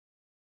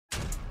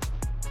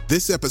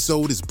This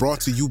episode is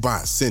brought to you by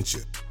Essentia.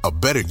 A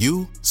better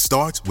you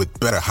starts with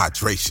better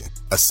hydration.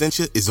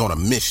 Essentia is on a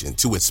mission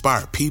to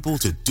inspire people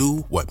to do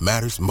what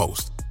matters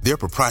most. Their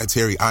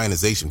proprietary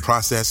ionization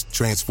process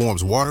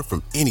transforms water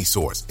from any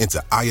source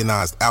into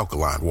ionized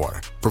alkaline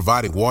water,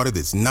 providing water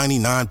that's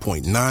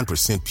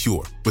 99.9%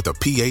 pure with a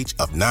pH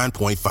of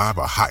 9.5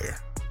 or higher.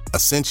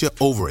 Essentia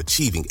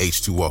overachieving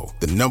H2O,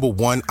 the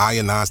 #1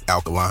 ionized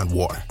alkaline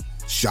water.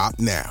 Shop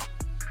now.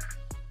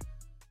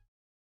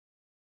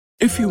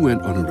 If you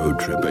went on a road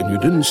trip and you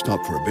didn't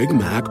stop for a Big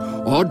Mac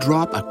or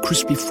drop a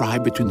crispy fry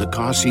between the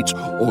car seats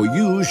or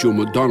use your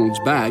McDonald's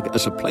bag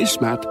as a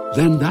placemat,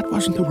 then that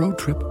wasn't a road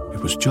trip.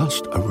 It was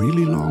just a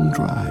really long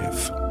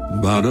drive.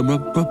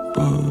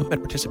 Ba-da-ba-ba-ba. At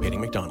participating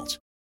McDonald's.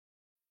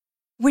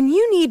 When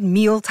you need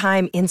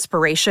mealtime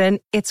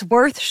inspiration, it's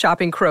worth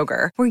shopping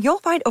Kroger, where you'll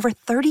find over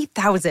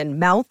 30,000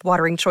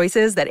 mouth-watering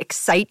choices that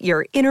excite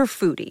your inner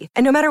foodie.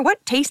 And no matter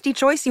what tasty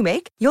choice you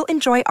make, you'll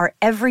enjoy our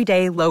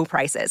everyday low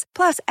prices,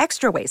 plus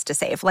extra ways to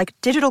save, like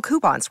digital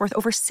coupons worth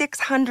over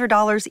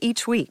 $600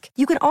 each week.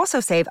 You can also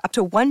save up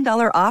to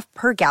 $1 off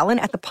per gallon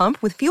at the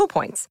pump with fuel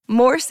points.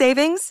 More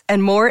savings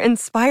and more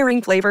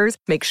inspiring flavors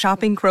make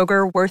shopping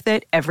Kroger worth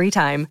it every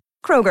time.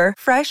 Kroger,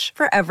 fresh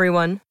for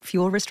everyone.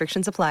 Fuel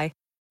restrictions apply.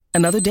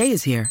 Another day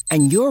is here,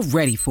 and you're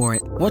ready for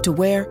it. What to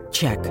wear?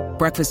 Check.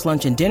 Breakfast,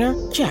 lunch, and dinner?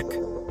 Check.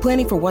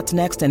 Planning for what's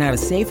next and how to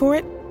save for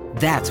it?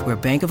 That's where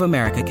Bank of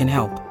America can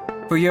help.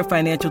 For your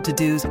financial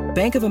to-dos,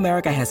 Bank of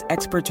America has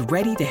experts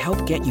ready to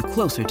help get you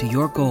closer to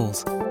your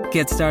goals.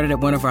 Get started at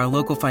one of our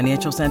local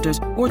financial centers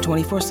or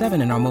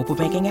 24/7 in our mobile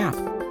banking app.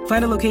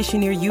 Find a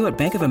location near you at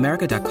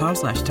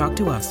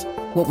bankofamerica.com/talktous.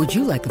 What would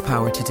you like the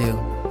power to do?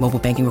 Mobile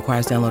banking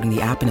requires downloading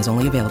the app and is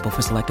only available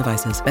for select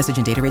devices. Message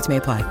and data rates may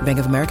apply. Bank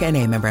of America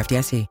N.A., member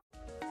FDIC.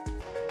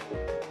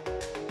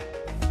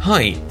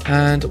 Hi,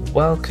 and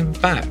welcome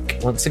back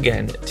once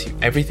again to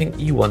Everything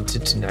You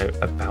Wanted to Know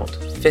About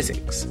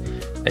Physics,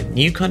 a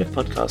new kind of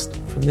podcast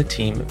from the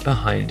team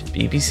behind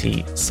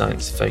BBC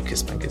Science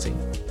Focus magazine.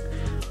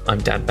 I'm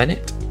Dan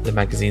Bennett, the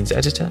magazine's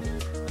editor,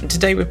 and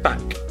today we're back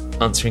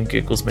answering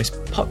Google's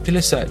most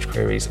popular search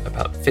queries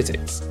about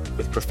physics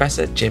with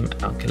Professor Jim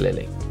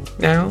Al-Khalili.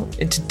 Now,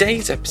 in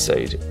today's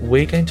episode,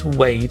 we're going to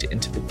wade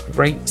into the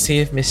great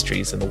sea of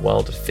mysteries in the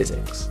world of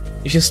physics.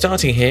 If you're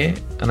starting here,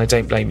 and I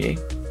don't blame you,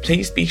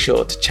 please be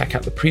sure to check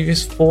out the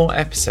previous 4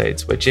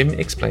 episodes where Jim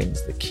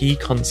explains the key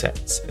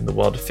concepts in the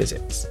world of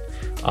physics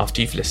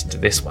after you've listened to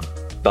this one.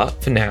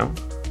 But for now,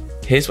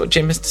 here's what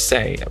Jim has to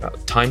say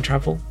about time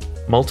travel,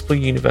 multiple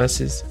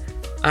universes,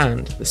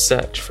 and the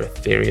search for a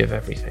theory of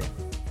everything.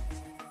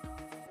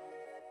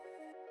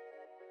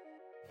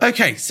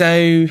 Okay,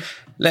 so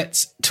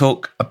let's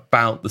talk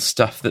about the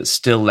stuff that's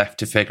still left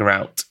to figure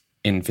out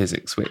in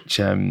physics, which,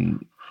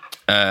 in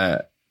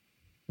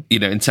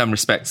some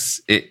respects,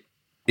 it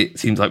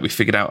seems like we've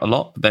figured out a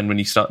lot. But then when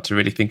you start to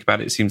really think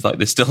about it, it seems like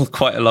there's still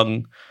quite a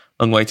long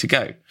way to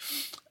go.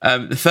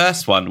 The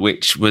first one,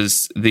 which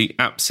was the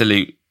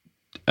absolute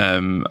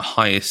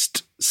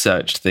highest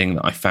searched thing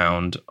that I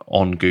found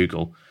on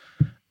Google,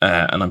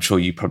 and I'm sure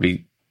you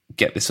probably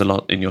get this a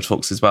lot in your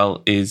talks as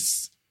well,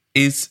 is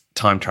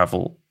time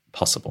travel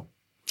possible?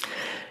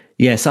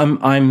 Yes,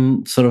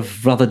 I'm sort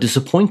of rather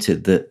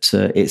disappointed that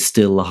it's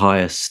still the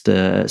highest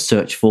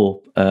search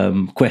for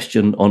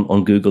question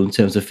on Google in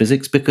terms of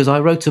physics, because I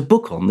wrote a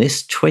book on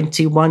this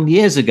 21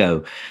 years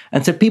ago.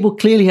 And so people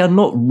clearly are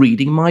not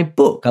reading my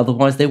book.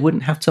 Otherwise, they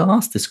wouldn't have to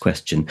ask this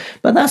question.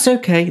 But that's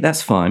okay.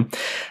 That's fine.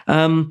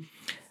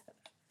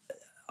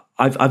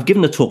 I've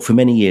given a talk for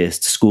many years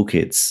to school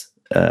kids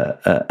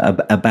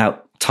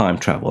about time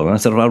travel. And I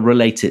sort of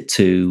relate it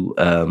to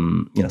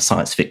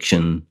science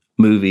fiction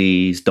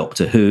movies,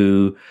 Doctor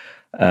Who.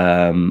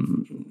 If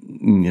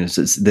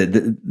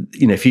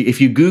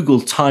you Google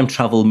time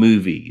travel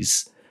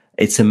movies,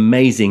 it's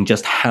amazing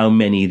just how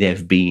many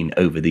there've been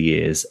over the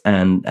years,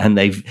 and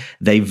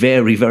they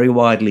vary very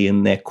widely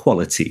in their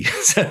quality.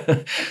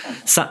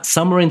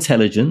 Some are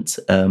intelligent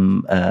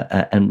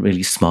and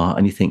really smart,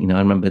 and you think, I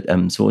remember,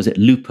 so what was it,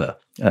 Looper,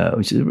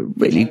 which is a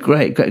really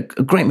great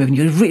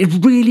movie.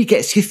 It really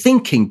gets you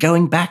thinking,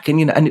 going back,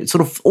 and it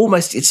sort of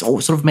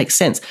makes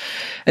sense.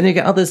 And you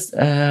get others.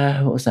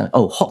 What was that?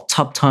 Oh, Hot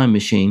Tub Time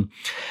Machine.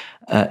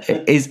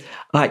 Is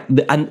like,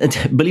 and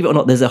believe it or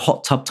not, there's a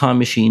Hot Tub Time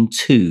Machine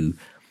 2.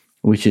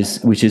 Which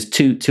is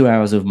 2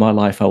 hours of my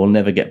life I will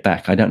never get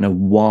back. I don't know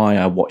why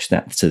I watched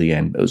that to the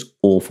end. It was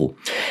awful.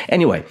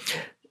 Anyway,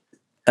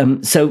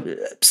 so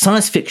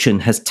science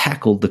fiction has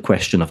tackled the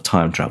question of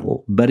time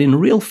travel, but in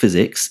real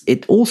physics,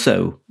 it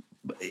also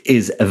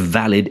is a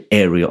valid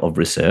area of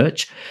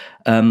research.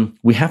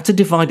 We have to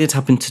divide it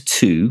up into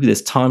 2.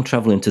 There's time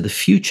travel into the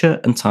future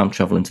and time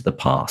travel into the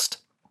past.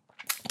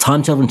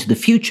 Time travel into the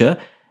future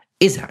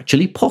is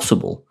actually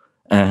possible.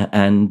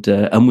 And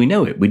we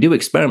know it. We do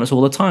experiments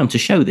all the time to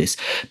show this,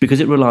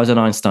 because it relies on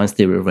Einstein's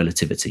theory of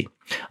relativity.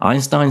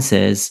 Einstein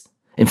says,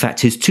 in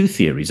fact, his 2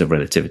 theories of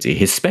relativity,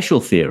 his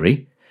special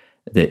theory,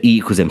 the E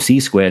equals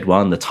mc squared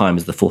one, the time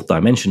is the 4th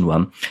dimension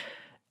one,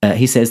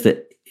 he says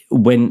that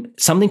when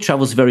something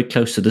travels very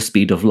close to the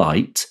speed of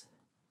light,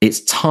 its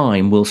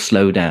time will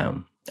slow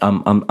down.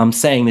 I'm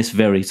saying this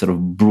very sort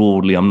of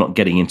broadly. I'm not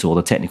getting into all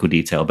the technical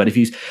detail, but if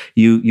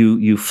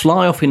you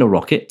fly off in a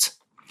rocket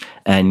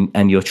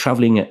and you're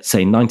traveling at,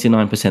 say,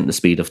 99% the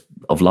speed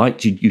of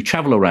light, you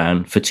travel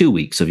around for 2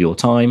 weeks of your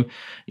time.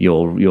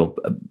 Your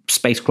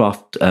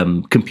spacecraft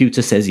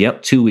computer says,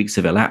 yep, 2 weeks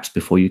have elapsed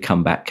before you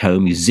come back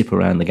home. You zip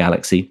around the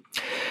galaxy.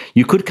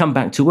 You could come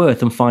back to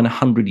Earth and find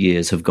 100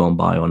 years have gone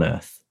by on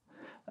Earth.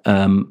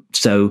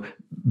 So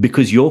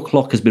because your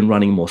clock has been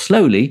running more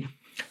slowly,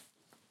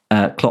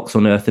 clocks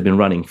on Earth have been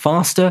running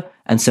faster,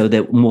 and so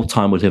more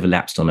time will have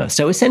elapsed on Earth.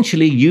 So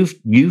essentially,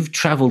 you've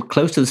traveled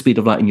close to the speed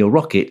of light in your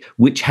rocket,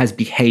 which has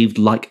behaved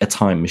like a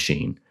time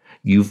machine.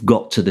 You've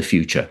got to the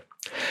future.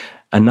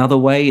 Another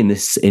way in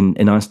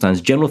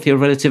Einstein's general theory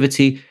of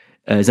relativity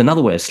is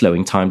another way of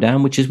slowing time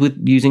down, which is with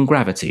using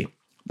gravity.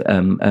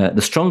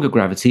 The stronger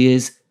gravity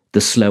is,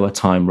 the slower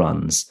time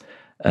runs.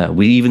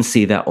 We even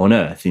see that on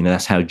Earth.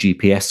 That's how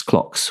GPS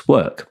clocks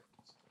work.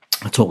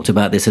 I talked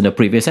about this in a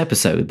previous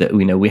episode, that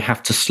we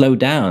have to slow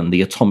down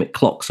the atomic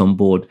clocks on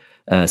board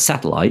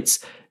satellites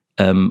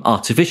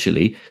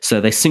artificially,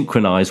 so they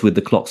synchronize with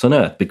the clocks on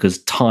Earth,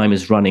 because time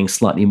is running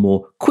slightly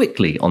more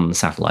quickly on the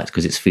satellites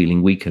because it's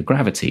feeling weaker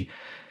gravity.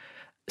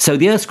 So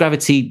the Earth's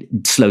gravity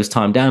slows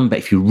time down, but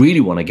if you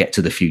really want to get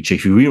to the future,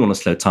 if you really want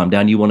to slow time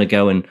down, you want to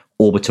go and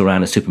orbit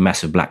around a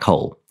supermassive black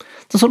hole.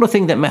 The sort of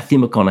thing that Matthew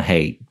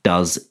McConaughey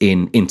does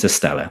in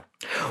Interstellar,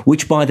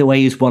 which, by the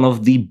way, is one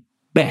of the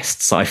best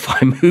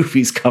sci-fi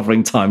movies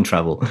covering time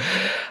travel.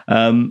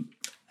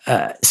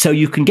 So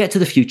you can get to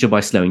the future by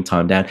slowing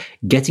time down.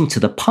 Getting to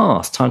the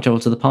past, time travel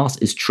to the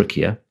past, is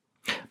trickier,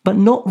 but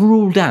not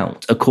ruled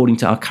out according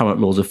to our current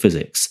laws of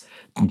physics.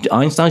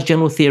 Einstein's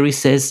general theory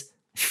says,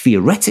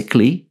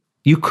 theoretically,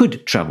 you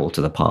could travel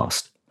to the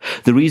past.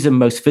 The reason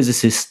most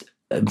physicists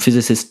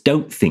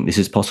don't think this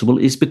is possible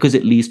is because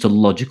it leads to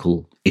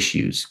logical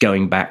issues,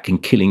 going back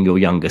and killing your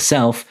younger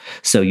self,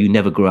 so you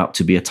never grow up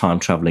to be a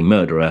time-traveling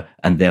murderer,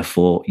 and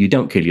therefore you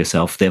don't kill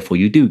yourself, therefore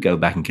you do go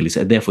back and kill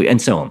yourself, therefore,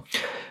 and so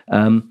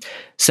on.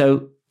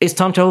 So is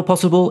time travel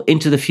possible?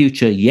 Into the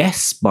future,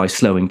 yes, by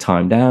slowing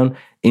time down.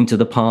 Into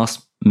the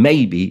past,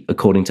 maybe,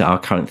 according to our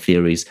current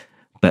theories,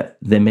 but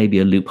there may be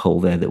a loophole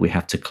there that we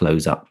have to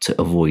close up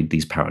to avoid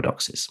these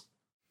paradoxes.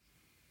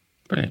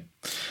 Brilliant.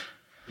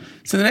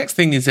 So the next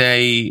thing is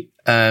a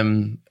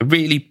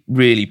really,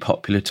 really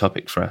popular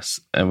topic for us.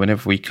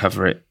 Whenever we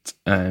cover it,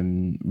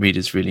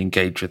 readers really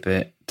engage with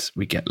it.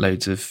 We get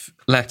loads of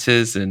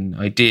letters and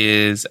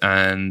ideas,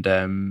 and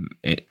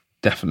it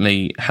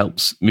definitely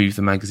helps move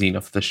the magazine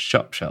off the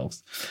shop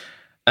shelves.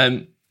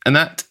 And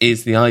that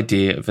is the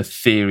idea of a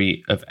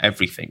theory of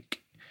everything.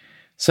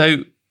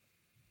 So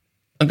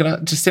I'm going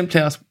to just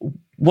simply ask,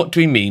 what do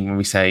we mean when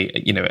we say,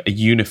 a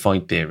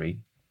unified theory?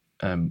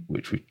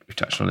 Which we've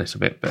touched on a little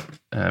bit, but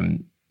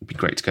it'd be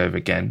great to go over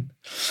again.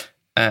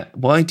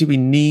 Why do we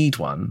need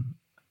one,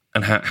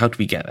 and how do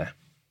we get there?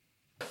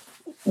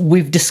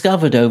 We've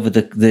discovered over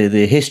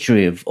the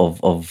history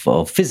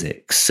of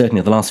physics,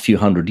 certainly the last few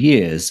hundred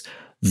years,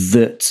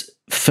 that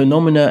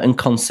phenomena and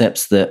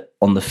concepts that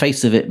on the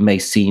face of it may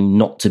seem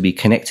not to be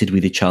connected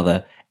with each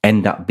other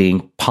end up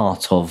being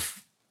part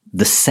of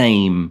the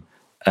same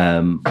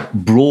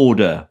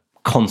broader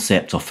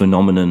concept or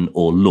phenomenon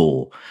or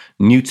law.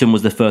 Newton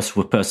was the first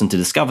person to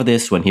discover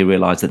this when he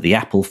realized that the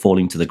apple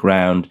falling to the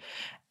ground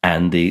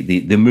and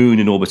the moon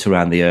in orbit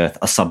around the Earth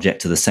are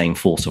subject to the same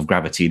force of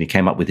gravity, and he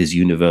came up with his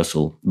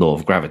universal law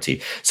of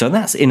gravity. So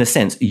that's, in a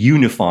sense,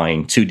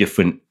 unifying two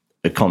different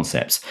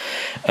concepts.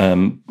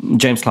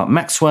 James Clerk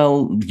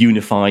Maxwell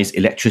unifies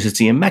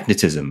electricity and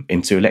magnetism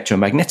into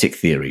electromagnetic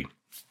theory.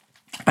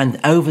 And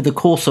over the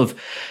course of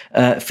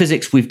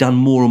physics, we've done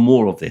more and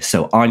more of this.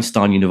 So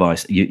Einstein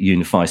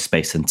unifies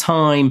space and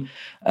time.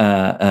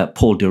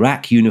 Paul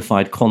Dirac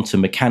unified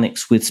quantum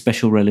mechanics with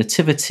special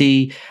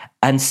relativity.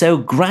 And so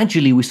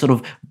gradually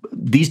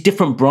these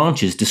different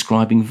branches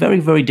describing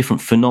very, very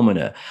different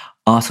phenomena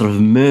are sort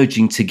of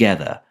merging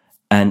together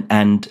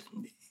and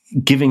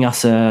giving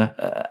us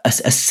a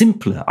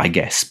simpler, I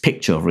guess,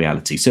 picture of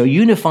reality. So a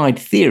unified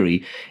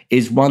theory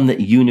is one that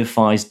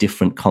unifies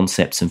different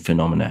concepts and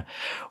phenomena.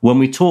 When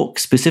we talk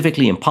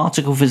specifically in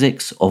particle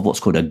physics of what's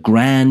called a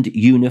grand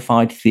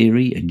unified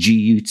theory, a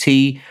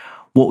GUT,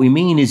 what we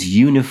mean is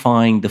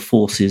unifying the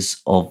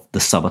forces of the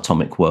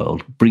subatomic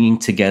world, bringing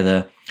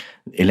together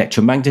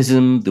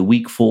electromagnetism, the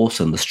weak force,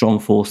 and the strong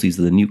force, these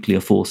are the nuclear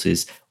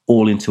forces,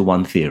 all into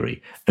one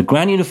theory. A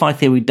grand unified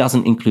theory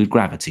doesn't include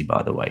gravity,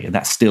 by the way, and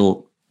that's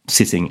still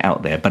sitting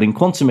out there. But in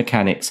quantum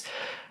mechanics,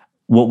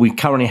 what we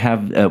currently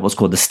have, what's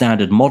called the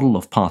standard model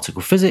of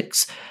particle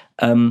physics,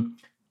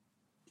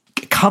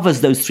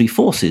 covers those three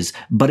forces,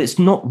 but it's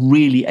not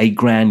really a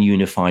grand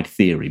unified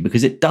theory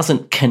because it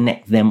doesn't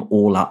connect them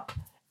all up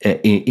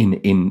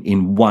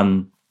in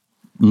one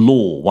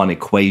law, one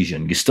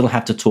equation. You still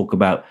have to talk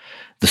about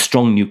the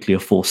strong nuclear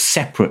force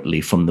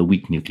separately from the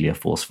weak nuclear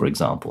force, for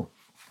example.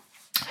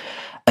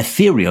 A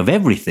theory of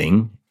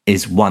everything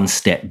is one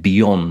step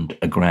beyond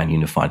a grand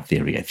unified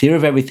theory. A theory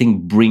of everything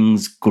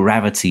brings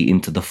gravity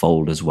into the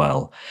fold as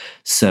well.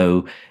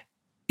 So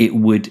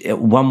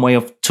one way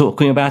of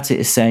talking about it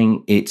is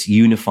saying it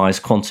unifies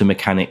quantum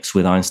mechanics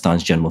with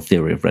Einstein's general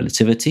theory of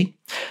relativity.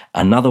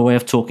 Another way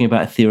of talking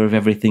about a theory of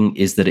everything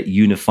is that it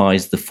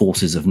unifies the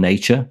forces of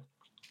nature,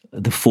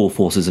 the four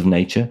forces of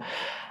nature.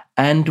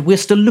 And we're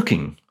still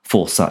looking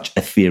for such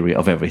a theory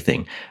of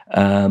everything.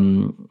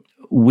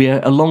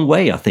 We're a long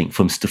way, I think,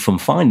 from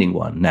finding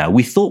one now.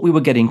 We thought we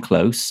were getting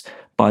close.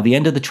 By the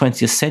end of the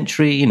 20th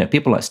century,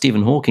 people like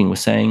Stephen Hawking were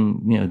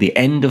saying, the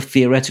end of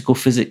theoretical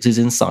physics is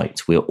in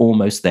sight. We're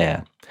almost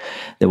there.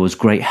 There was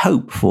great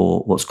hope for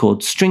what's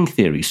called string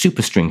theory,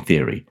 superstring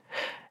theory.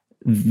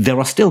 There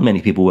are still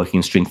many people working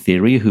in string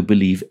theory who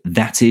believe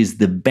that is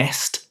the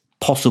best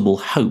possible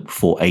hope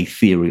for a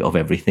theory of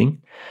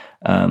everything.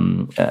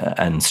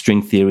 And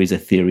string theory is a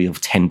theory of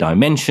 10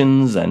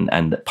 dimensions and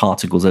that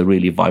particles are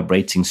really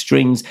vibrating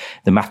strings.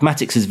 The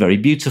mathematics is very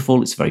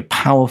beautiful. It's very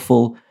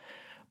powerful.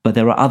 But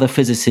there are other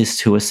physicists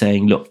who are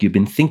saying, look, you've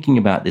been thinking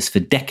about this for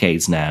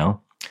decades now.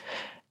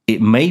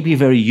 It may be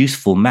very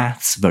useful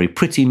maths, very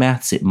pretty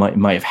maths. It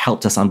might have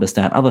helped us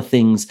understand other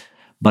things,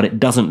 but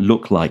it doesn't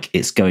look like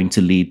it's going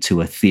to lead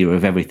to a theory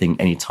of everything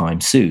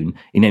anytime soon.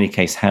 In any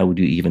case, how would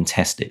you even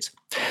test it?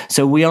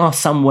 So we are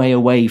some way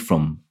away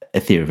from a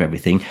theory of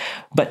everything.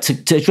 But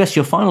to address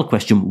your final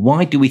question,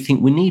 why do we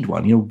think we need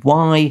one?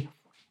 Why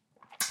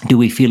do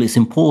we feel it's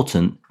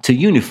important to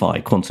unify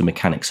quantum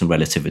mechanics and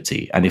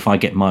relativity? And if I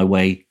get my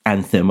way,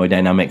 and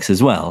thermodynamics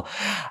as well.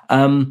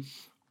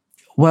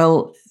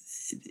 Well,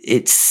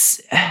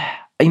 it's,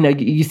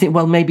 you think,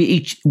 well, maybe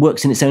each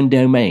works in its own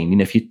domain.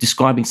 If you're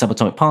describing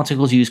subatomic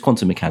particles, you use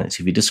quantum mechanics.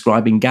 If you're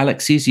describing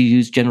galaxies, you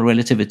use general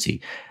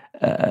relativity.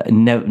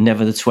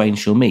 Never the twain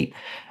shall meet.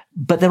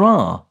 But there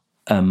are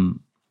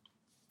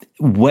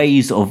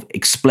ways of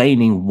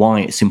explaining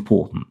why it's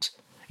important.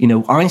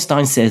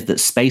 Einstein says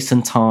that space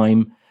and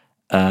time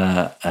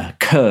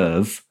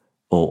curve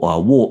or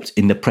are warped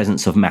in the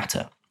presence of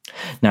matter.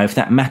 Now, if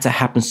that matter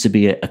happens to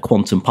be a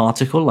quantum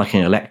particle, like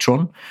an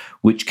electron,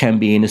 which can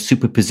be in a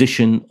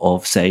superposition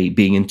of, say,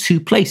 being in two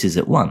places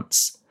at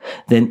once,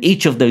 then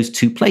each of those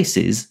two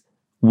places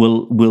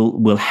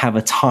will have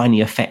a tiny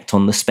effect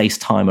on the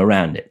space-time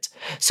around it.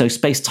 So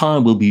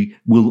space-time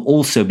will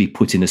also be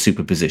put in a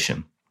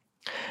superposition.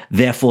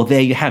 Therefore,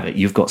 there you have it.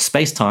 You've got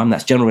space-time,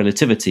 that's general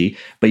relativity,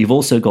 but you've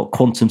also got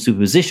quantum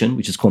superposition,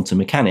 which is quantum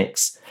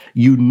mechanics.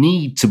 You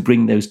need to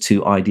bring those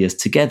two ideas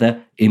together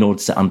in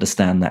order to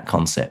understand that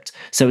concept.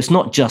 So it's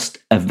not just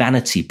a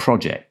vanity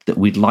project that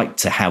we'd like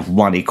to have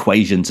one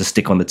equation to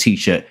stick on the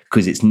T-shirt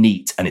because it's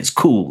neat and it's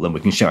cool and we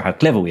can show how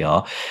clever we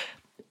are.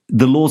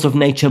 The laws of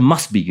nature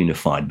must be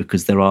unified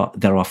because there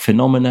are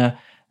phenomena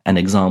and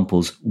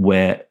examples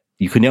where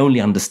you can only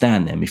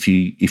understand them if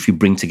you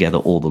bring together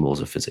all the laws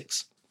of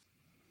physics.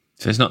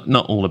 So it's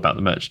not all about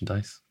the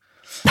merchandise.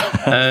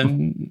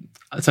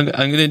 So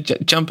I'm going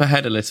to jump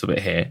ahead a little bit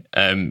here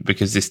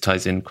because this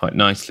ties in quite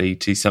nicely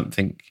to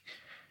something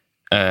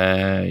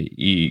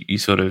you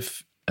sort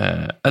of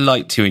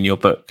allude to in your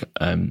book.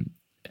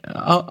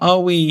 Are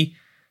we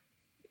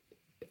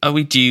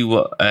due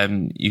what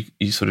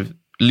you sort of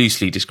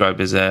loosely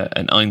describe as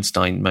an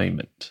Einstein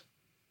moment?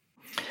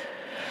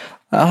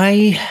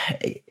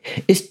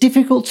 It's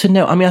difficult to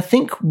know. I mean, I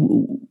think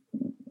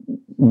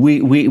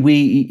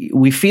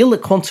we feel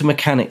that quantum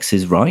mechanics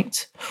is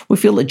right. We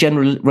feel that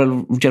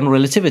general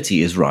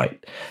relativity is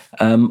right.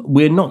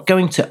 We're not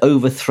going to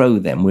overthrow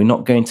them. We're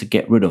not going to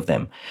get rid of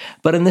them.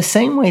 But in the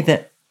same way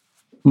that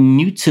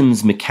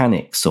Newton's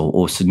mechanics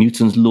or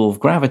Newton's law of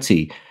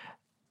gravity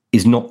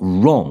is not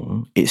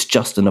wrong, it's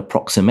just an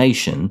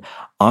approximation,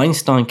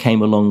 Einstein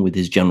came along with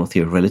his general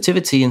theory of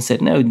relativity and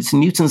said, no, it's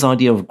Newton's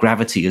idea of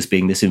gravity as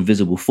being this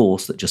invisible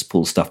force that just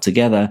pulls stuff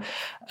together,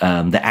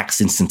 that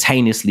acts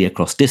instantaneously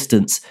across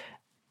distance.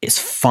 It's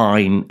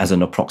fine as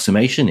an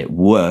approximation, it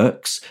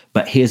works,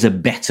 but here's a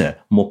better,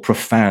 more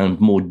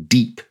profound, more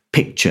deep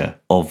picture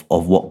of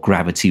what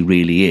gravity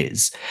really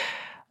is.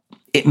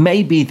 It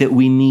may be that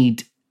we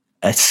need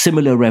a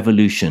similar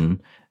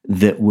revolution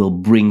that will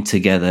bring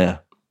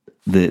together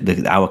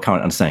our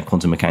current understanding of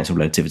quantum mechanics and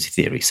relativity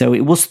theory. So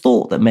it was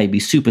thought that maybe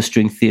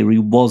superstring theory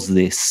was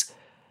the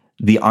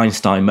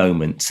Einstein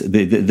moment.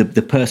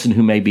 The person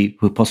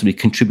who possibly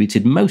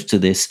contributed most to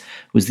this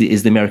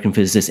is the American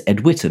physicist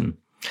Ed Witten.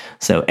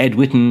 So Ed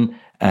Witten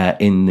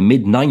in the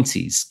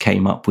mid-90s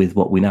came up with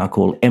what we now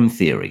call M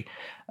theory,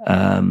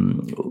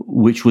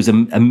 which was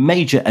a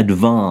major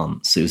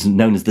advance. It was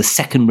known as the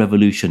second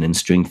revolution in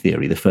string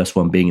theory, the first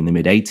one being in the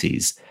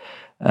mid-80s.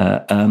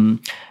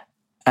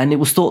 And it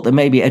was thought that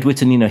maybe Ed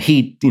Witten,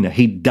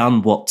 he'd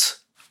done what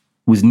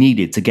was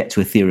needed to get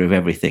to a theory of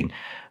everything,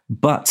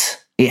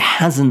 but it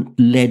hasn't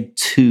led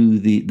to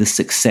the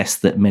success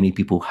that many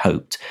people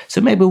hoped. So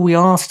maybe we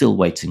are still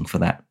waiting for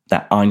that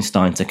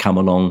Einstein to come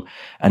along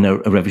and a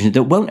revolution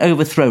that won't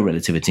overthrow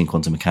relativity and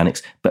quantum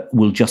mechanics, but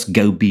will just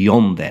go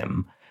beyond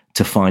them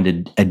to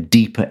find a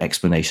deeper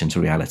explanation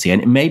to reality.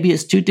 And maybe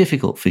it's too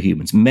difficult for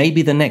humans.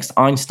 Maybe the next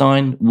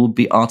Einstein will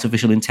be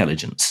artificial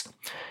intelligence.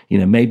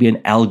 Maybe an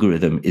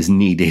algorithm is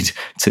needed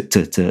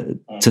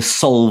to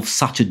solve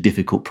such a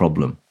difficult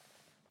problem.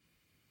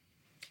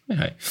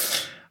 Okay.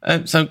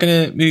 So I'm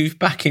going to move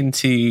back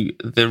into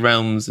the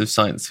realms of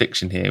science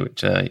fiction here,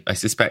 which I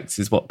suspect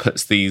is what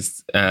puts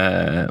these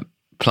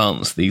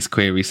plants, these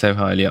queries, so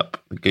highly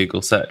up the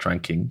Google search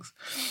rankings.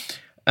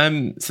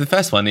 So the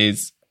first one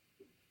is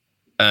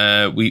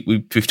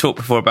we've talked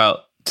before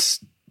about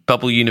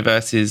bubble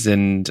universes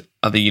and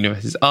other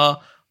universes.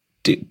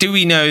 Do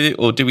we know,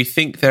 or do we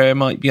think there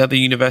might be other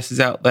universes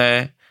out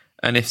there?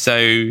 And if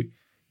so,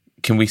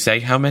 can we say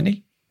how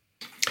many?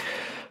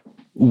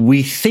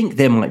 We think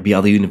there might be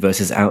other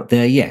universes out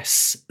there.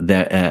 Yes,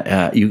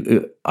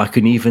 I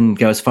can even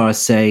go as far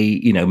as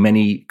say,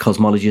 many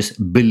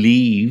cosmologists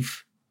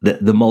believe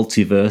that the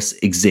multiverse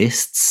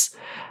exists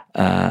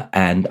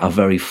and are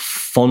very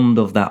fond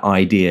of that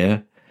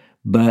idea.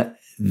 But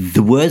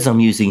the words I'm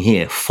using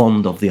here,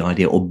 fond of the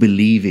idea or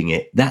believing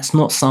it, that's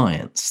not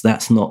science.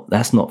 That's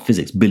not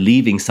physics.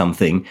 Believing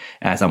something,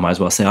 as I might as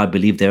well say, I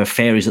believe there are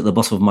fairies at the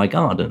bottom of my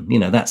garden.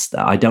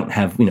 I don't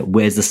have,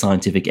 where's the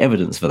scientific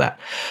evidence for that?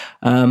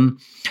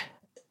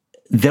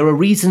 There are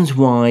reasons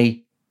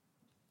why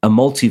a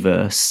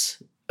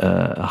multiverse,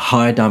 a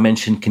higher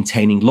dimension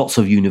containing lots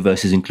of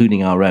universes,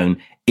 including our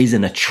own, is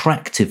an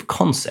attractive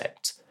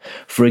concept.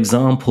 For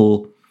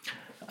example,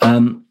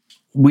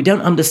 we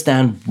don't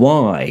understand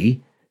why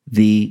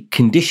the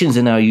conditions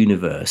in our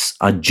universe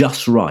are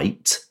just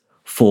right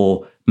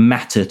for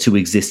matter to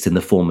exist in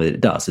the form that it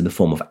does, in the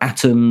form of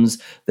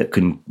atoms that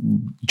can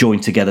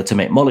join together to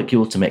make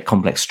molecules, to make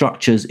complex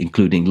structures,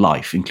 including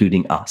life,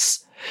 including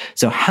us.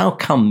 So how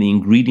come the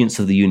ingredients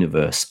of the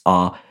universe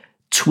are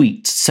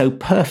tweaked so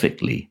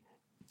perfectly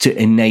to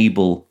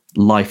enable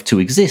life to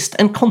exist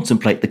and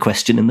contemplate the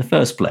question in the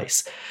first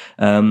place?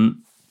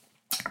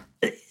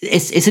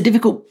 It's a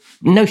difficult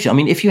notion. I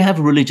mean, if you have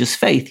a religious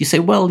faith, you say,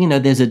 well,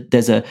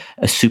 there's a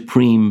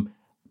supreme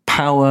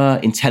power,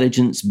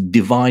 intelligence,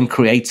 divine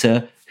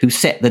creator who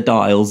set the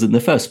dials in the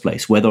first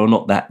place. Whether or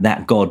not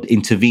that God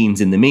intervenes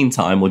in the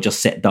meantime or just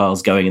set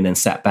dials going and then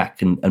sat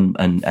back and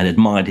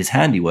admired his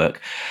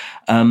handiwork,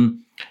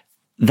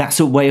 that's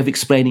a way of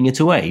explaining it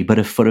away.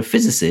 But for a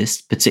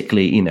physicist,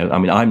 particularly,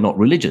 I'm not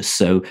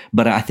religious,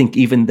 but I think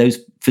even those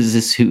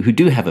physicists who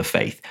do have a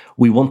faith,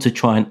 we want to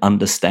try and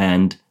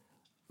understand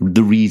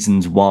the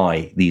reasons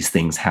why these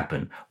things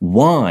happen.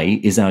 Why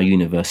is our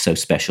universe so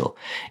special?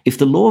 If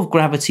the law of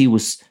gravity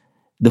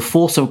the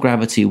force of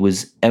gravity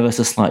was ever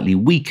so slightly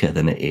weaker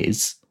than it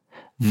is,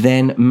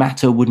 then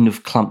matter wouldn't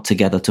have clumped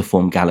together to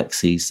form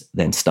galaxies,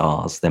 then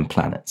stars, then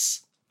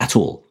planets at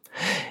all.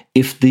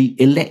 If the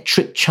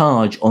electric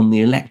charge on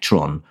the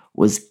electron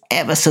was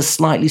ever so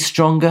slightly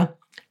stronger,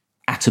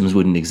 atoms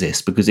wouldn't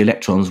exist because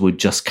electrons would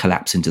just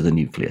collapse into the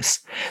nucleus.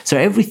 So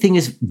everything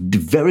is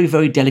very,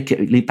 very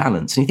delicately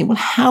balanced. And you think, well,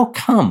 how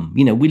come?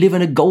 We live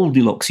in a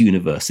Goldilocks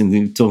universe, and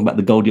we're talking about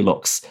the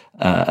Goldilocks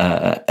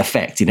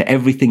effect.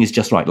 Everything is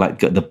just right. Like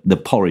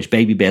the porridge,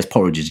 Baby Bear's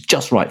porridge is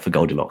just right for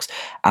Goldilocks.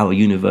 Our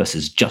universe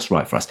is just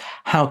right for us.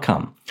 How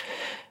come?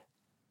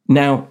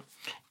 Now,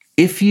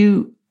 if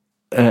you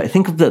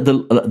think of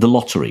the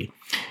lottery,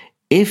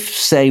 if,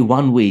 say,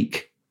 1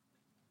 week,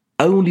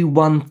 only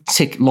one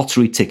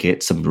lottery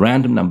ticket, some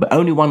random number,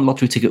 only one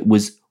lottery ticket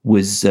was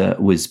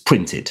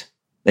printed.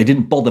 They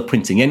didn't bother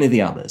printing any of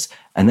the others.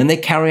 And then they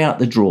carry out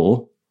the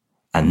draw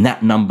and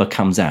that number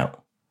comes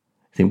out.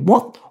 I think,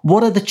 what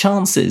are the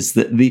chances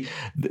that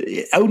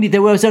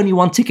there was only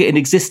one ticket in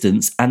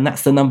existence and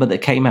that's the number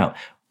that came out?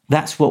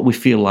 That's what we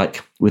feel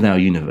like with our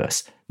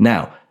universe.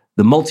 Now,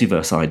 the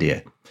multiverse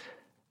idea.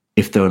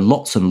 If there are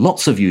lots and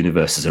lots of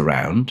universes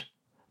around,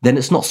 then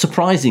it's not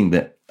surprising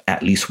that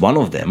at least one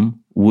of them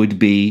would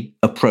be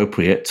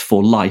appropriate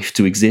for life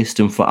to exist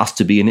and for us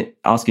to be in it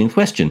asking a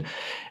question.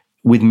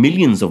 With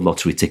millions of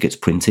lottery tickets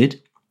printed,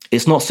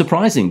 it's not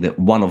surprising that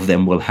one of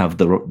them will have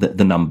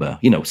the number.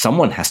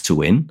 Someone has to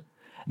win.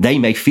 They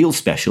may feel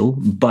special,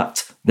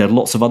 but there are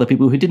lots of other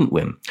people who didn't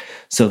win.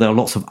 So there are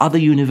lots of other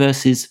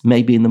universes,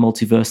 maybe in the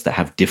multiverse, that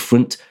have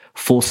different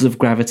forces of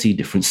gravity,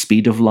 different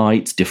speed of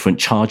light, different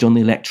charge on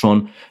the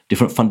electron,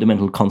 different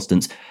fundamental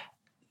constants.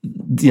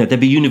 There'd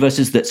be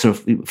universes that sort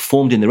of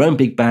formed in their own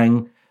Big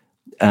Bang,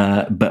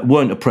 but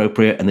weren't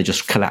appropriate, and they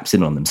just collapsed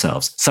in on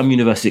themselves. Some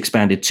universes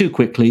expanded too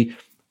quickly.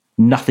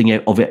 Nothing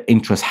of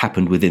interest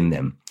happened within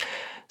them.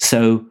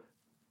 So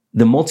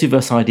the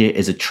multiverse idea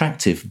is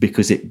attractive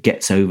because it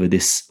gets over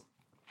this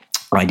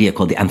idea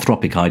called the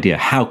anthropic idea.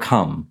 How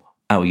come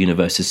our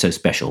universe is so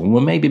special?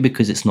 Well, maybe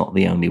because it's not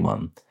the only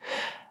one.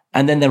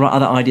 And then there are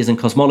other ideas in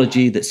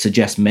cosmology that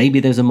suggest maybe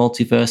there's a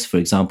multiverse. For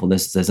example,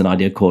 there's an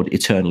idea called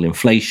eternal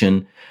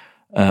inflation,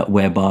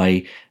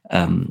 whereby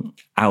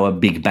our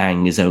Big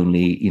Bang is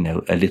only,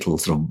 a little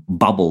sort of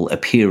bubble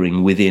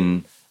appearing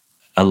within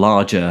a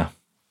larger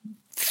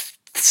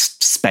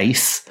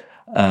space.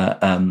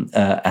 So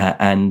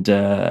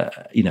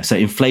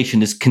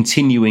inflation is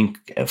continuing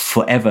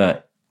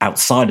forever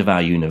outside of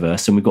our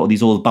universe. And we've got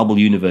all the bubble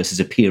universes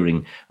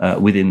appearing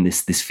within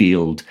this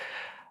field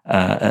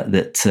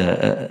that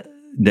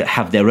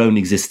have their own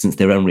existence,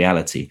 their own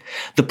reality.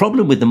 The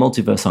problem with the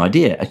multiverse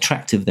idea,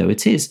 attractive though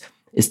it is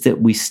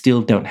that we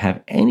still don't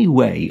have any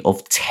way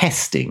of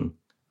testing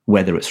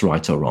whether it's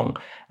right or wrong.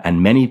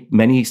 And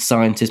many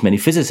scientists, many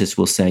physicists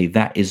will say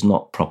that is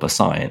not proper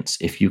science.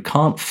 If you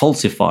can't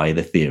falsify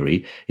the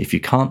theory, if you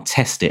can't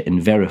test it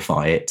and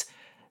verify it,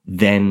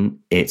 then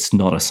it's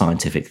not a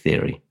scientific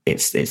theory.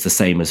 It's the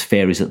same as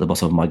fairies at the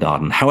bottom of my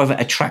garden. However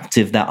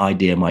attractive that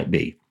idea might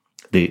be,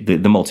 the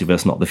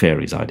multiverse, not the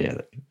fairies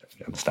idea.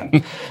 You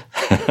understand?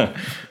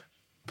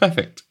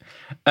 Perfect.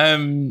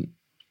 And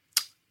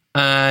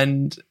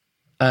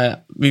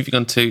moving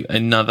on to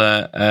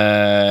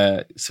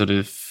another sort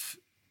of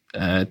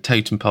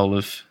totem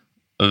pole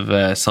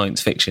of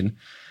science fiction,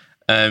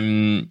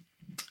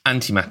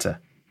 antimatter.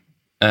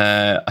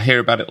 I hear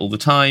about it all the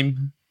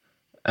time,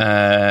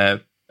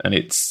 and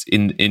it's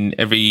in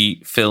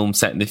every film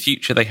set in the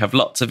future. They have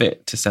lots of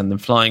it to send them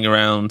flying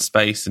around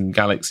space and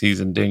galaxies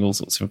and doing all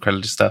sorts of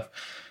incredible stuff.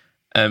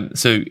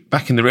 So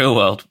back in the real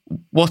world,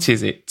 what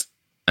is it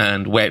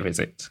and where is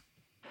it?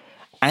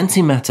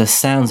 Antimatter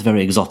sounds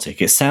very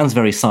exotic. It sounds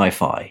very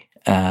sci-fi,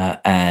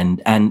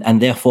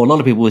 and therefore a lot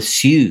of people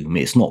assume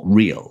it's not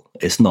real.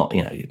 It's not,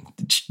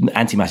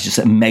 antimatter is just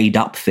a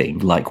made-up thing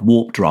like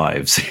warp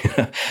drives.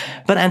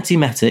 But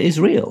antimatter is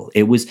real.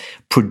 It was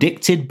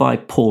predicted by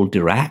Paul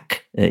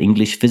Dirac, an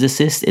English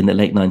physicist, in the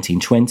late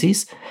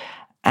 1920s,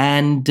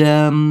 and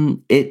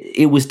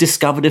it was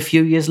discovered a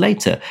few years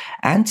later.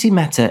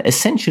 Antimatter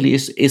essentially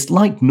is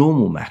like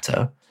normal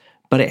matter,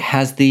 but it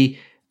has the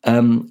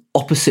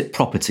opposite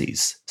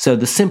properties. So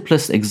the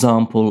simplest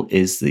example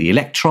is the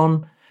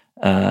electron,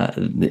 a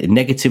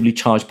negatively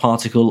charged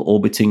particle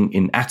orbiting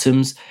in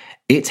atoms.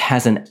 It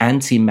has an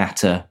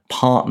antimatter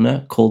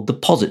partner called the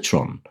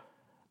positron.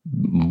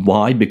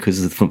 Why?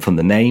 Because from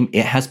the name,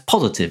 it has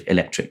positive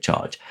electric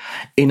charge.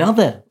 In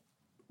other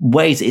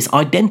ways, it's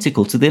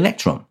identical to the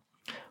electron.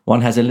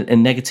 One has a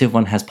negative,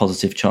 one has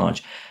positive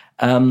charge.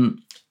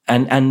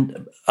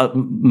 And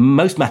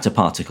most matter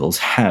particles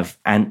have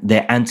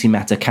their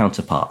antimatter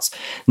counterparts.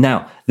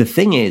 Now, the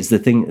thing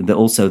that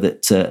also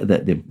that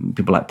the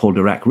people like Paul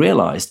Dirac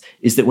realized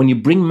is that when you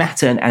bring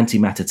matter and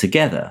antimatter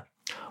together,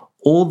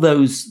 all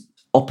those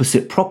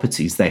opposite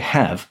properties they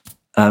have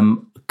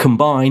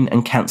combine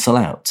and cancel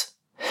out.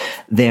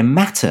 Their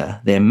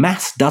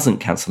mass doesn't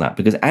cancel out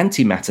because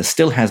antimatter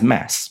still has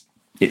mass.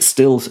 It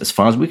still, as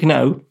far as we can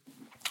know,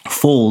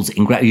 falls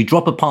in ground. You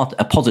drop a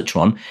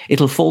positron,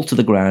 it'll fall to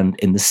the ground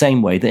in the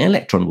same way that an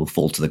electron will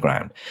fall to the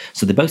ground.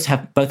 So they both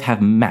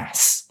have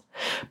mass,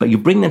 but you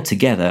bring them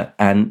together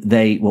and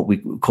they what we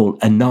call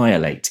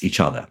annihilate each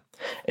other.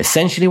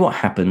 Essentially, what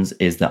happens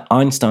is that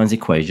Einstein's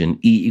equation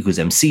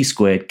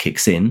E=mc²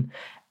 kicks in,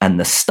 and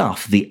the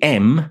stuff, the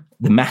M,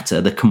 the matter,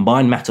 the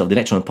combined matter of the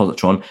electron and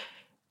positron,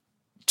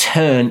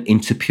 turn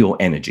into pure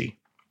energy.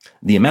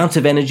 The amount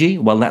of energy,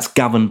 well, that's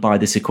governed by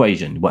this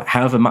equation.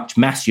 However much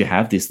mass you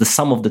have, is the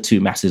sum of the two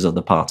masses of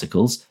the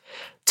particles,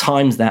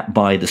 times that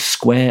by the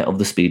square of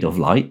the speed of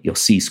light, your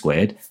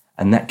c²,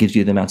 and that gives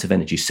you the amount of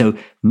energy. So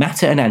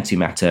matter and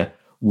antimatter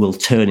will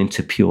turn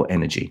into pure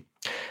energy.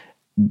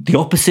 The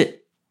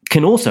opposite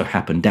can also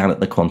happen down at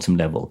the quantum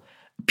level.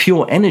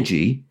 Pure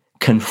energy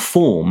can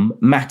form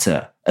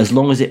matter as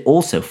long as it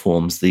also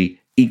forms the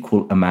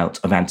equal amount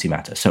of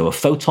antimatter. So a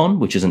photon,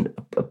 which is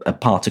a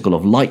particle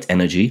of light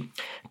energy,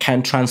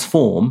 can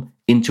transform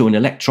into an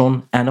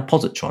electron and a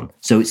positron.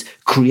 So it's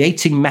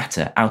creating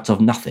matter out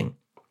of nothing.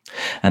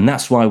 And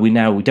that's why we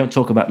don't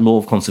talk about law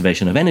of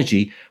conservation of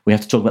energy. We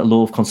have to talk about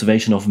law of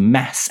conservation of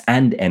mass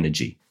and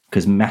energy,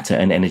 because matter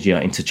and energy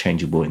are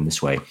interchangeable in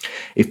this way.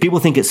 If people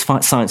think it's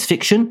science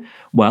fiction,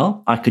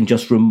 well, I can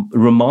just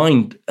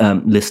remind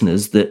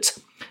listeners that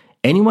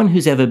anyone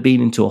who's ever been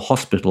into a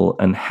hospital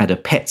and had a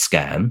PET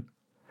scan,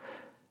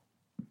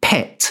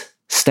 PET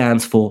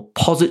stands for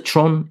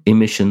positron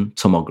emission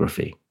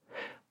tomography.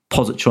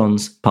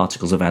 Positrons,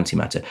 particles of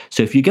antimatter.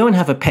 So if you go and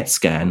have a PET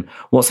scan,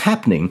 what's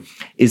happening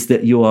is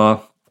that you are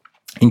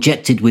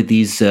injected with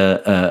these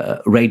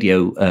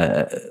radio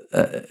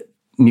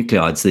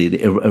nuclides,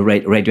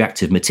 the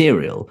radioactive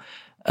material,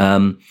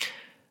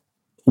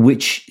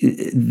 which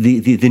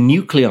the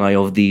nuclei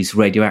of these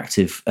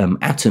radioactive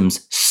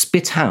atoms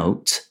spit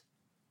out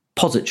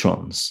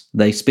positrons.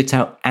 They spit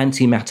out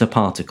antimatter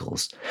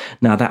particles.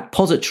 Now, that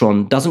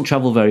positron doesn't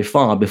travel very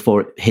far before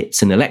it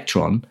hits an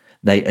electron.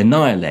 They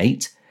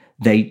annihilate.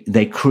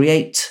 They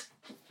create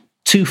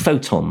two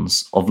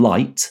photons of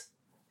light,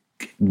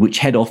 which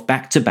head off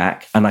back to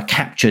back and are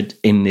captured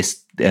in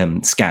this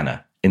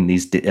scanner, in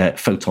these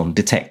photon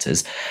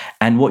detectors.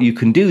 And what you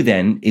can do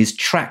then is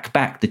track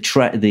back the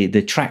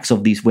tracks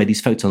of where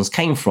these photons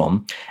came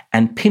from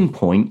and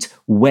pinpoint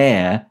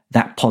where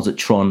that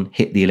positron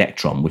hit the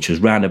electron, which was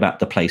round about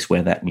the place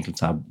where that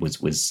nucleotide was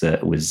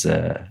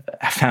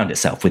found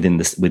itself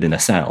within a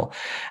cell.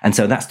 And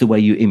so that's the way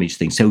you image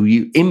things. So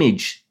you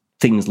image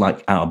things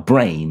like our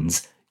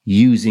brains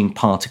using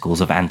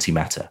particles of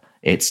antimatter.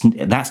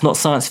 That's not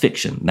science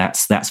fiction.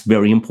 That's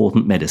very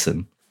important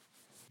medicine.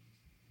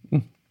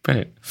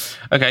 Brilliant.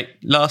 Okay,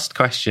 last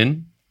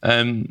question.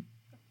 You've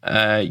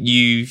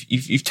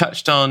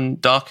touched on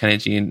dark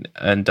energy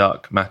and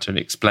dark matter and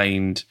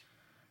explained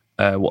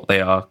what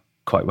they are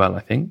quite well, I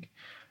think.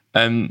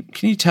 Can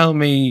you tell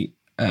me,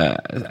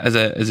 as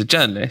a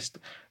journalist,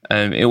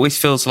 it always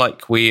feels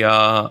like we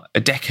are a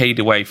decade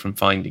away from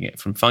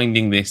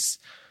finding this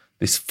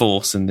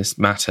force and this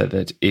matter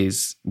that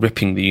is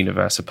ripping the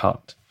universe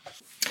apart?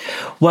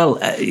 Well,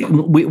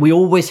 we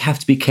always have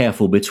to be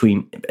careful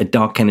between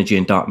dark energy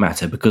and dark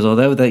matter, because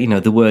although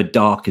the word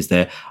dark is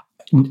there,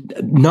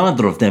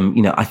 neither of them,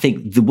 I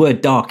think the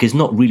word dark is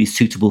not really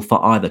suitable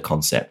for either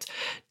concept.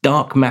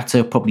 Dark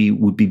matter probably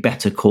would be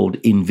better called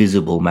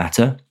invisible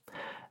matter.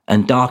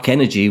 And dark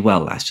energy,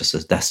 well,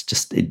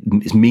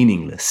 it's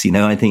meaningless.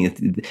 I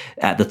think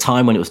at the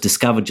time when it was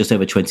discovered just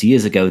over 20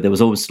 years ago, there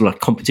was always sort of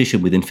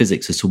competition within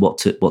physics as to what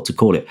to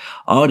call it.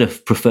 I would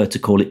have preferred to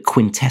call it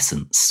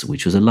quintessence,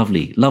 which was a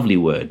lovely, lovely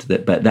word,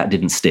 but that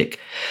didn't stick.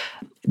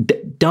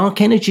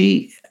 Dark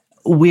energy,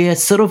 we're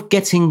sort of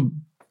getting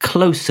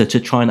closer to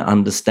trying to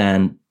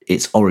understand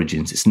its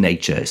origins, its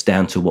nature. It's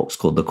down to what's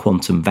called the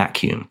quantum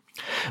vacuum.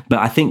 But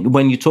I think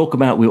when you talk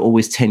about we're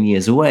always 10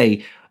 years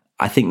away,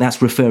 I think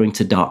that's referring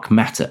to dark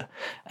matter.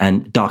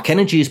 And dark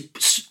energy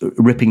is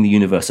ripping the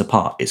universe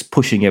apart. It's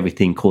pushing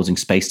everything, causing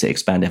space to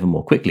expand ever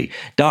more quickly.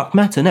 Dark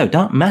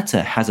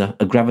matter has a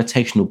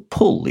gravitational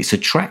pull. It's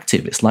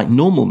attractive. It's like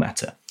normal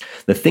matter.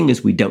 The thing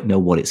is, we don't know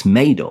what it's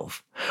made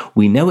of.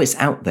 We know it's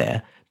out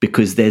there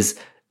because there's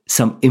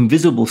some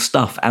invisible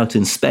stuff out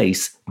in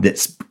space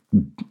that's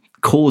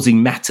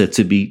causing matter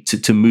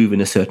to move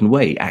in a certain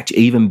way, actually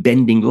even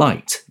bending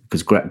light.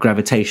 Because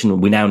gravitational,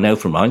 we now know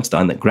from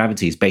Einstein that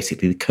gravity is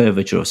basically the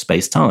curvature of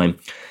space-time.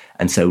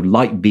 And so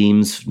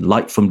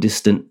light from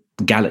distant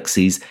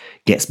galaxies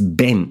gets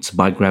bent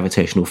by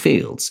gravitational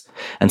fields.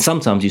 And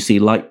sometimes you see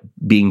light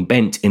being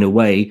bent in a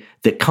way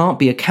that can't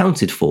be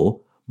accounted for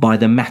by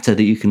the matter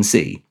that you can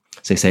see.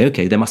 So you say,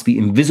 okay, there must be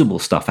invisible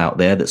stuff out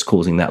there that's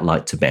causing that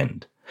light to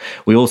bend.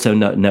 We also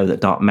know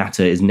that dark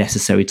matter is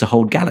necessary to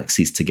hold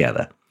galaxies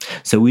together.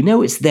 So we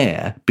know it's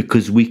there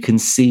because we can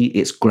see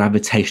its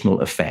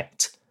gravitational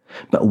effect.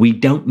 But we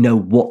don't know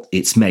what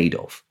it's made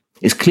of.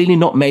 It's clearly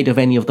not made of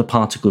any of the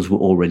particles we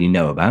already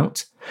know about.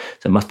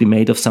 So it must be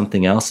made of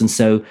something else. And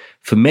so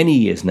for many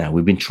years now,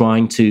 we've been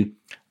trying to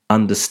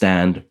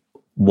understand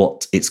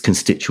what its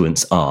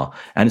constituents are.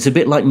 And it's a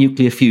bit like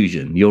nuclear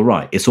fusion. You're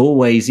right. It's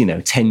always,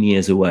 10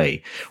 years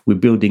away. We're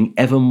building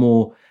ever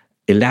more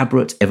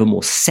elaborate, ever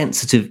more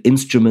sensitive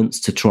instruments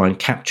to try and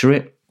capture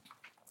it.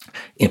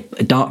 If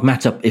dark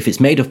matter, if it's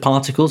made of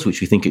particles, which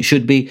we think it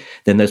should be,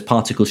 then those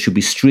particles should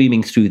be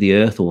streaming through the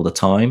Earth all the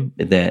time.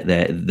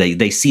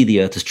 They see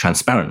the Earth as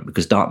transparent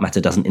because dark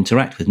matter doesn't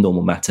interact with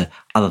normal matter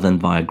other than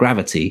via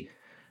gravity.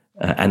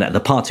 And at the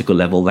particle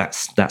level,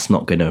 that's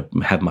not going to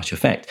have much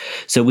effect.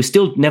 So we're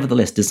still,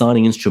 nevertheless,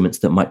 designing instruments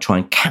that might try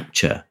and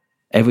capture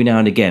every now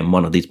and again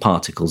one of these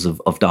particles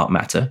of dark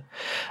matter.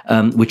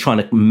 We're trying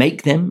to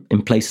make them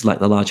in places like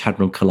the Large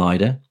Hadron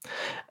Collider.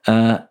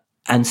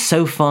 And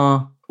so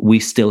far, we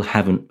still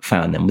haven't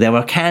found them. There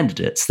are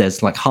candidates.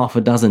 There's like half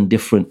a dozen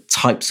different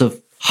types of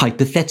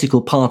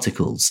hypothetical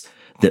particles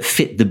that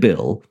fit the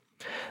bill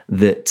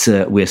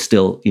that we're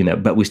still,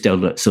 but we still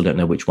don't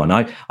know which one.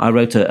 I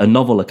wrote a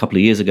novel a couple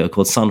of years ago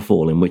called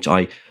Sunfall, in which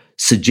I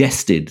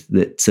suggested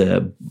that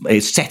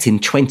it's set in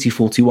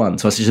 2041.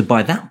 So I suggested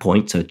by that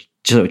point, so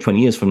just over 20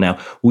 years from now,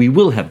 we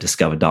will have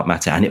discovered dark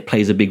matter, and it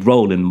plays a big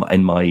role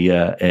in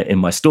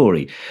my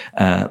story.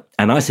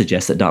 And I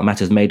suggest that dark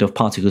matter is made of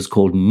particles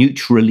called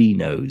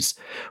neutralinos,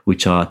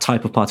 which are a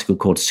type of particle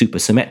called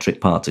supersymmetric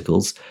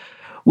particles,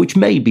 which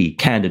may be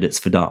candidates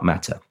for dark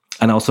matter.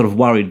 And I was sort of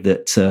worried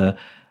that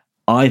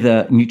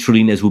either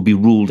neutralinos would be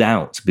ruled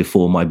out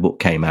before my book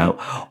came out,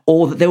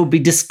 or that they would be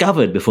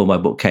discovered before my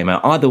book came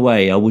out. Either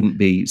way, I wouldn't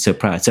be so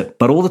proud.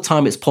 But all the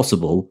time it's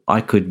possible,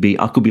 I could be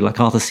like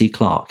Arthur C.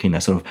 Clarke,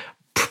 sort of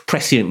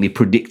presciently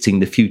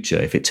predicting the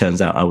future if it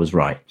turns out I was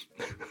right.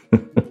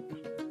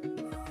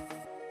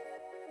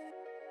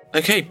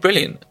 Okay,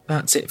 brilliant.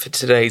 That's it for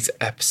today's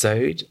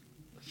episode.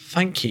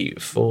 Thank you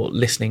for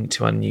listening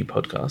to our new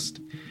podcast.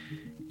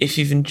 If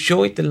you've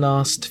enjoyed the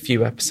last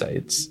few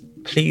episodes,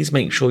 please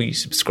make sure you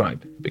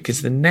subscribe,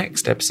 because the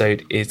next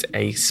episode is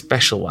a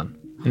special one.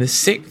 In the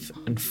 6th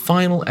and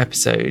final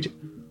episode,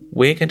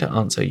 we're going to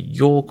answer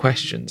your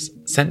questions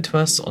sent to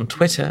us on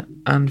Twitter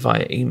and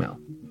via email.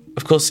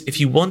 Of course, if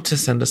you want to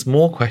send us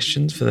more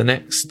questions for the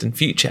next and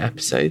future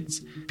episodes,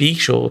 be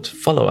sure to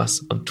follow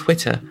us on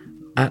Twitter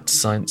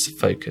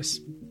 @ScienceFocus.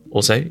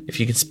 Also, if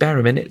you can spare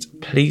a minute,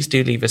 please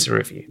do leave us a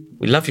review.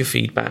 We love your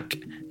feedback,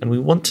 and we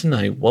want to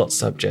know what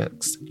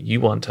subjects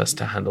you want us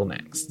to handle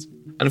next.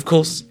 And of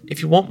course,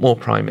 if you want more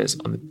primers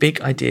on the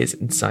big ideas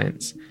in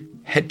science,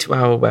 head to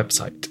our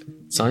website,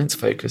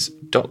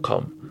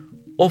 sciencefocus.com,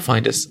 or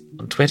find us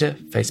on Twitter,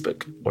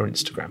 Facebook, or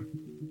Instagram.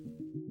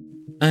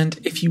 And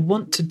if you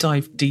want to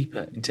dive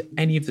deeper into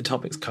any of the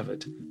topics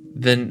covered,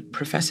 then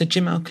Professor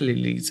Jim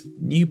Al-Khalili's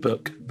new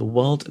book, The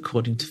World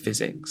According to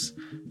Physics,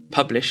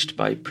 published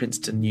by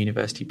Princeton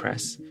University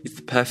Press, is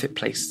the perfect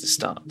place to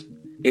start.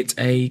 It's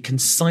a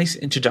concise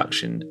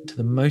introduction to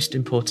the most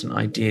important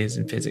ideas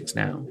in physics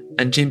now,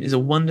 and Jim is a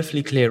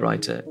wonderfully clear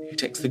writer who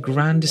takes the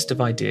grandest of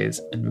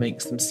ideas and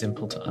makes them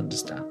simple to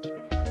understand.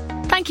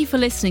 Thank you for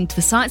listening to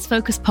the Science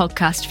Focus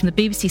podcast from the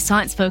BBC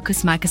Science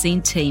Focus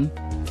magazine team.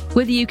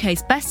 We're the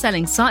UK's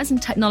best-selling science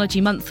and technology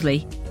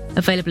monthly,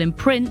 available in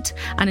print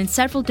and in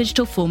several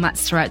digital formats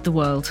throughout the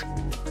world.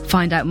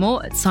 Find out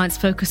more at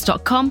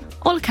sciencefocus.com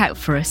or look out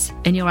for us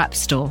in your app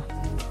store.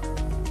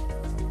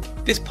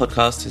 This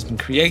podcast has been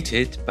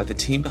created by the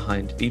team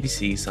behind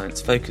BBC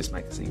Science Focus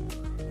magazine.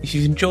 If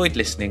you've enjoyed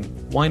listening,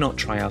 why not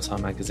try out our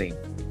magazine?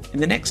 In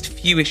the next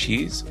few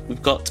issues,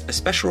 we've got a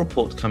special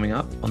report coming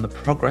up on the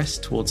progress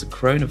towards a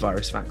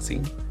coronavirus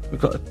vaccine. We've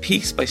got a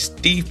piece by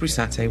Steve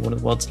Brusate, one of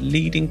the world's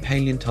leading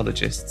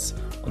paleontologists,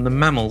 on the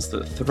mammals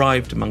that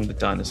thrived among the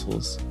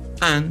dinosaurs.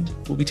 And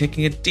we'll be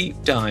taking a deep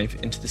dive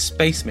into the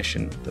space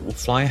mission that will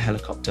fly a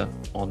helicopter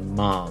on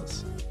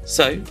Mars.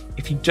 So,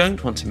 if you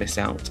don't want to miss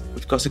out,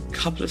 we've got a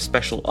couple of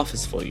special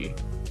offers for you.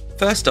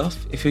 First off,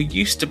 if you're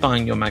used to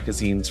buying your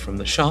magazines from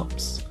the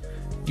shops,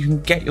 you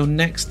can get your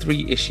next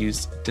 3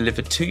 issues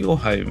delivered to your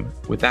home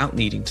without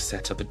needing to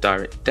set up a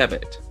direct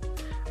debit.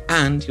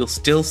 And you'll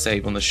still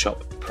save on the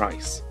shop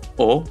price.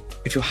 Or,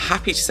 if you're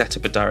happy to set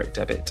up a direct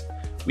debit,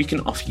 we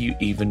can offer you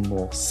even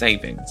more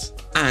savings.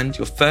 And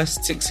your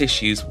first 6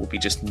 issues will be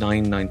just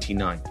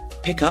 $9.99.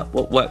 Pick up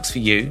what works for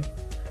you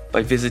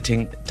by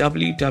visiting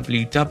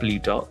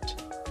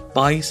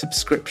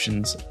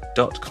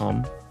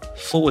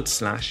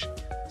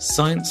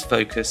www.buysubscriptions.com/Science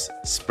Focus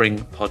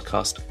Spring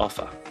Podcast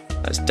Offer.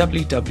 That's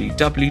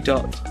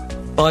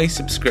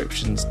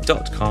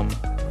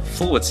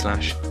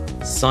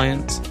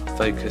www.buysubscriptions.com/Science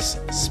Focus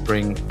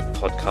Spring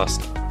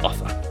Podcast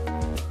Offer.